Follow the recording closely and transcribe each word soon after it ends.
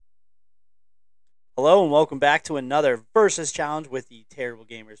Hello and welcome back to another versus challenge with the Terrible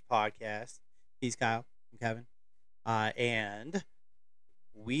Gamers podcast. He's Kyle. I'm Kevin, and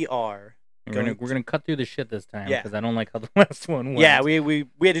we are We're gonna going we're to gonna cut through the shit this time yeah because I don't like how the last one yeah went. we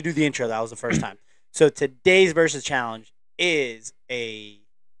had to do the intro. That was the first time. So today's versus challenge is a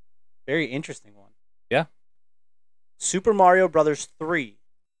very interesting one. Yeah. Super Mario Brothers 3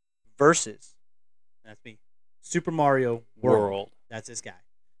 versus that's me. Super Mario World. World. That's this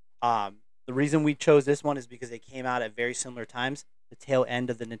guy. The reason we chose this one is because they came out at very similar times. The tail end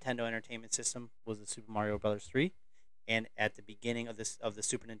of the Nintendo Entertainment System was the Super Mario Brothers 3, and at the beginning of the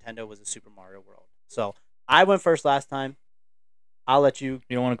Super Nintendo was the Super Mario World. So I went first last time. I'll let you.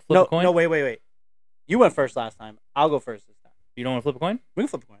 You don't want to flip a No, coin? no, wait. You went first last time. I'll go first this time. You don't want to flip a coin? We can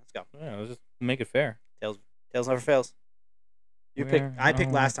flip a coin. Let's go. Yeah, let's just make it fair. Tails never fails. You pick. Where I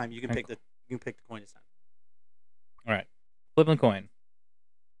picked are last time. You can my pick the. You can pick the coin this time. All right, flipping a coin.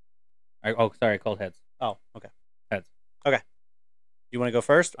 Sorry, I called heads. Oh, okay. Heads. Okay. You want to go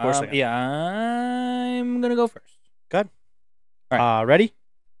first or second? Yeah, I'm gonna go first. Good. All right. Ready?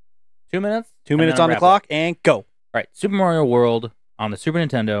 2 minutes. 2 and minutes then on the wrap it. clock and go. All right, Super Mario World on the Super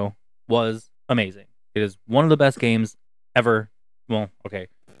Nintendo was amazing. It is one of the best games ever. Well, okay,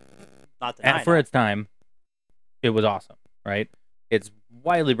 Not denying for that. its time, it was awesome, right? It's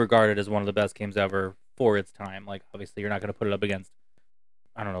widely regarded as one of the best games ever for its time. Like, obviously, you're not going to put it up against,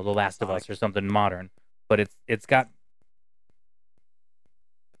 I don't know, The Last of Us or something modern, but it's got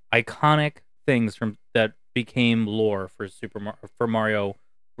iconic things from that became lore for for Mario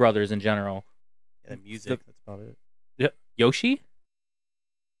Brothers in general. Yeah, the music. That's about it. Yoshi?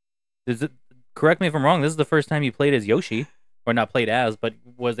 Is it? Correct me if I'm wrong. This is the first time you played as Yoshi, or not played as, but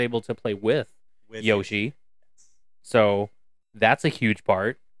was able to play with Yoshi. So that's a huge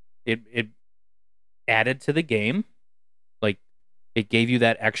part. It added to the game. Like, it gave you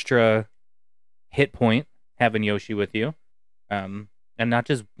that extra hit point having Yoshi with you. And not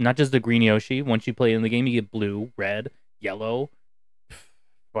just the green Yoshi. Once you play in the game, you get blue, red, yellow.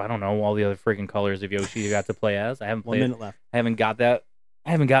 Well, I don't know all the other freaking colors of Yoshi you got to play as. I haven't played. 1 minute left. I haven't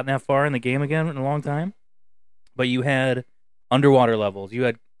gotten that far in the game again in a long time. But you had underwater levels, you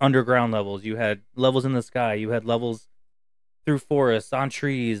had underground levels, you had levels in the sky, you had levels through forests, on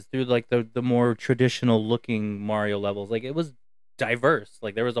trees, through like the more traditional looking Mario levels. Like, it was diverse.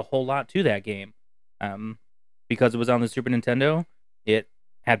 Like, there was a whole lot to that game. Because it was on the Super Nintendo, it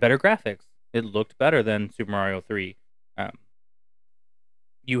had better graphics. It looked better than Super Mario 3.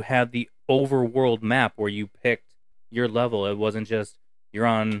 You had the overworld map where you picked your level. It wasn't just you're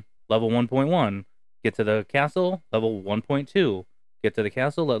on level 1.1, get to the castle, level 1.2, get to the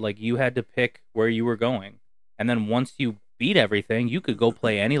castle. Like, you had to pick where you were going. And then once you beat everything, you could go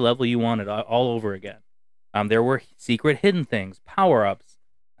play any level you wanted all over again. There were secret hidden things, power-ups,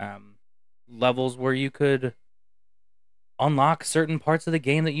 levels where you could unlock certain parts of the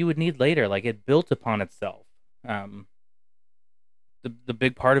game that you would need later. Like, it built upon itself. The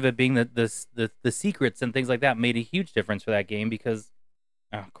big part of it being the secrets and things like that made a huge difference for that game because,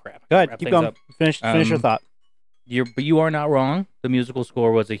 oh crap, Go ahead, keep going. Up. Finish your thought. But you are not wrong. The musical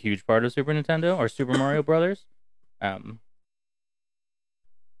score was a huge part of Super Nintendo or Super Mario Brothers.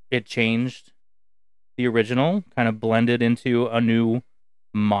 It changed the original, kind of blended into a new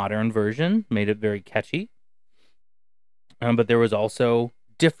modern version, made it very catchy. But there was also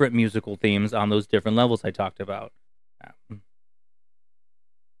different musical themes on those different levels I talked about.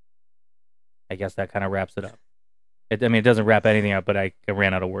 I guess that kind of wraps it up. It doesn't wrap anything up, but I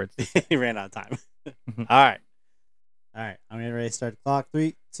ran out of words. You ran out of time. All right. I'm getting ready to start the clock.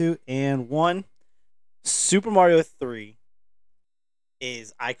 3, 2, and 1. Super Mario 3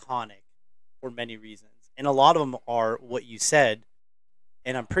 is iconic for many reasons, and a lot of them are what you said.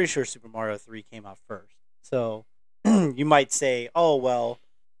 And I'm pretty sure Super Mario 3 came out first. So you might say, "Oh well,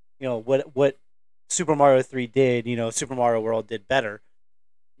 what Super Mario 3 did, Super Mario World did better."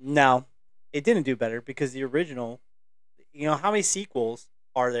 No, it didn't do better because the original, how many sequels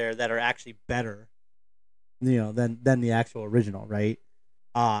are there that are actually better, than the actual original, right?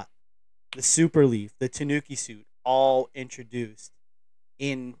 The Super Leaf, the Tanuki suit, all introduced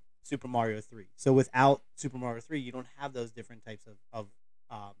in Super Mario 3. So without Super Mario 3, you don't have those different types of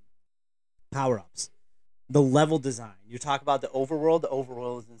power ups. The level design. You talk about the overworld. The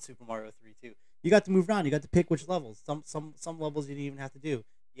overworld is in Super Mario 3 too. You got to move around. You got to pick which levels. Some levels you didn't even have to do.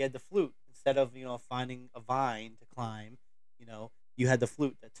 You had the flute instead of finding a vine to climb. You had the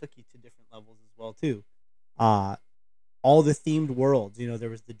flute that took you to different levels as well too. All the themed worlds. There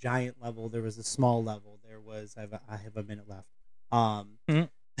was the giant level. There was a small level. There was I have a minute left.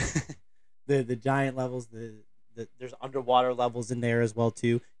 The giant levels. There's underwater levels in there as well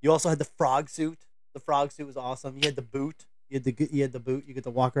too. You also had the frog suit. The frog suit was awesome. You had the boot. You had the boot. You get to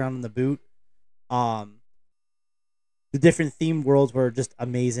walk around in the boot. Um, the different themed worlds were just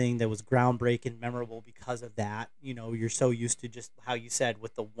amazing. That was groundbreaking, memorable because of that. You know, you're so used to just how you said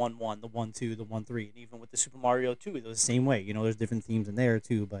with the 1-1, the 1-2, the 1-3, and even with the Super Mario 2, it was the same way. You know, there's different themes in there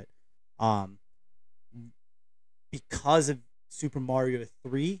too, but um, because of Super Mario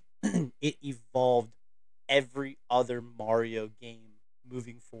 3, it evolved every other Mario game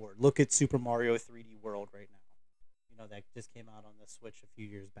moving forward. Look at Super Mario 3D World right now. You know, that just came out on the Switch a few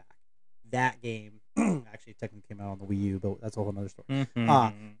years back. That game actually technically came out on the Wii U, but that's a whole other story.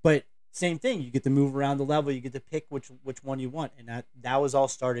 But same thing, you get to move around the level, you get to pick which one you want, and that was all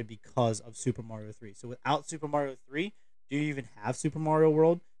started because of Super Mario 3. So without Super Mario 3, do you even have Super Mario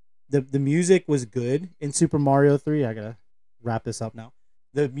World? The music was good in Super Mario 3. I gotta wrap this up now.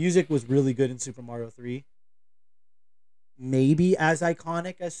 The music was really good in Super Mario 3. Maybe as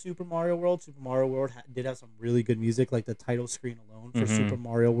iconic as Super Mario World. Super Mario World did have some really good music, like the title screen alone for Super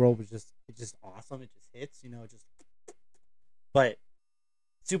Mario World was just awesome. It just hits, you know, But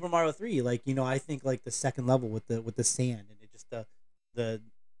Super Mario 3, like, you know, I think like the second level with the sand and it just the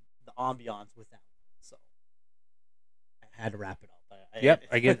ambiance with that. So I had to wrap it up.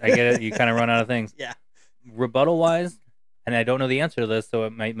 I get it. You kind of run out of things. Yeah. Rebuttal wise, and I don't know the answer to this, so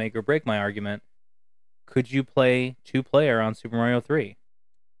it might make or break my argument. Could you play 2-player on Super Mario 3?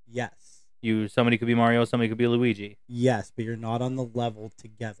 Yes. Somebody could be Mario, somebody could be Luigi. Yes, but you're not on the level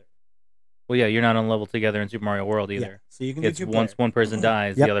together. Well, yeah, you're not on level together in Super Mario World either. Yeah, so you can it's do once one person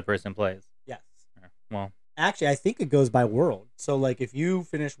dies, the other person plays. Yes. Well, actually, I think it goes by world. So, like, if you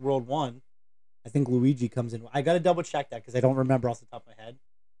finish World 1, I think Luigi comes in. I got to double check that because I don't remember off the top of my head.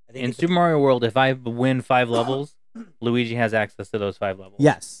 I think in Super Mario World, if I win 5 levels, Luigi has access to those 5 levels.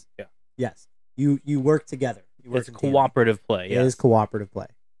 Yes. Yeah. Yes. You work together. It's cooperative play. It is cooperative play.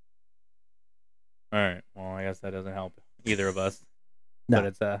 All right. Well, I guess that doesn't help either of us. No. But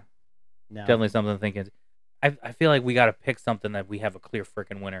it's definitely something to think into. I feel like we got to pick something that we have a clear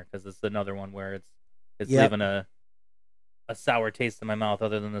freaking winner because it's another one where it's leaving a sour taste in my mouth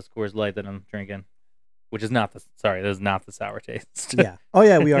other than the Coors Light that I'm drinking, which is not this is not the sour taste. Yeah. Oh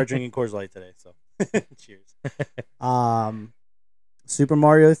yeah, we are drinking Coors Light today. So cheers. Super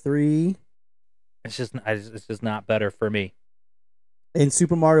Mario 3. It's just not better for me. In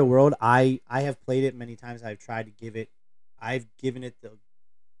Super Mario World, I have played it many times. I've given it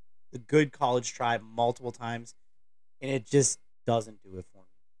the good college try multiple times, and it just doesn't do it for me.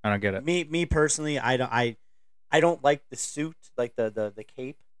 I don't get it. Me personally, I don't like the suit, like the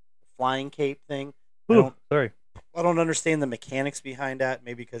cape, the flying cape thing. I don't understand the mechanics behind that.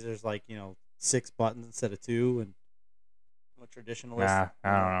 Maybe because there's 6 buttons instead of 2, and I'm a traditionalist. Nah,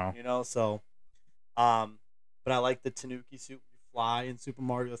 I don't know. You know, so but I like the Tanuki suit where you fly in Super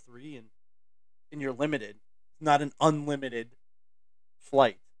Mario 3, and you're limited. It's not an unlimited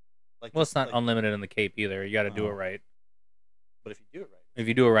flight. It's not unlimited in the cape either. You got to do it right. But if you do it right. If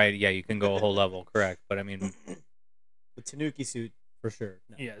you do it right, yeah, you can go a whole level, correct. But I mean, the Tanuki suit for sure.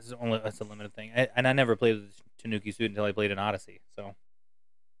 No. Yeah, that's a limited thing. And I never played the Tanuki suit until I played in Odyssey. So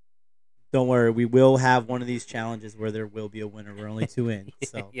don't worry, we will have one of these challenges where there will be a winner. We're only 2 in,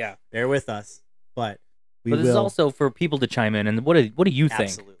 so yeah, bear with us. But this is also for people to chime in. And what do you think?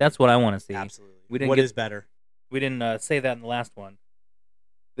 Absolutely. That's what I want to see. Absolutely. What is better? We didn't say that in the last one.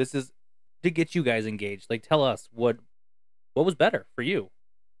 This is to get you guys engaged. Like, tell us what was better for you.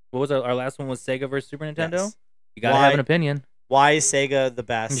 What was our last one? Was Sega versus Super Nintendo? Yes. You gotta have an opinion. Why is Sega the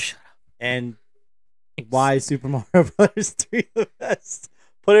best? Shut up. And why is Super Mario Brothers 3 the best?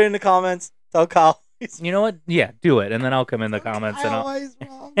 Put it in the comments. Tell Kyle. You know what? Yeah, do it, and then I'll come in the comments and always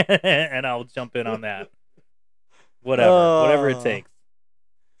wrong. and I'll jump in on that. Whatever it takes.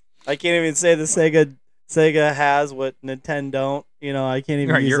 I can't even say the Sega has what Nintendo don't. You know, I can't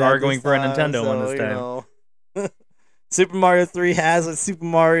even. You're arguing for a Nintendo one this time. You know, Super Mario 3 has what Super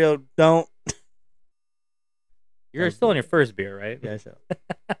Mario don't. You're still on your first beer, right? Yeah, sure.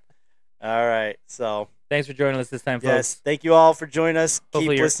 All right, so thanks for joining us this time, folks. Yes, thank you all for joining us. Keep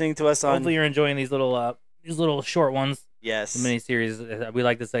listening to us on. Hopefully, you're enjoying these little short ones. Yes, the mini series. We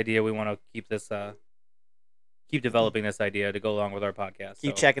like this idea. We want to keep this. Keep developing this idea to go along with our podcast.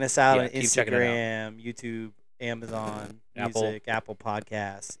 Keep checking us out on Instagram, YouTube, Amazon Music, Apple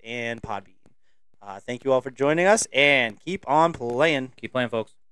Podcasts, and Podbean. Thank you all for joining us, and keep on playing. Keep playing, folks.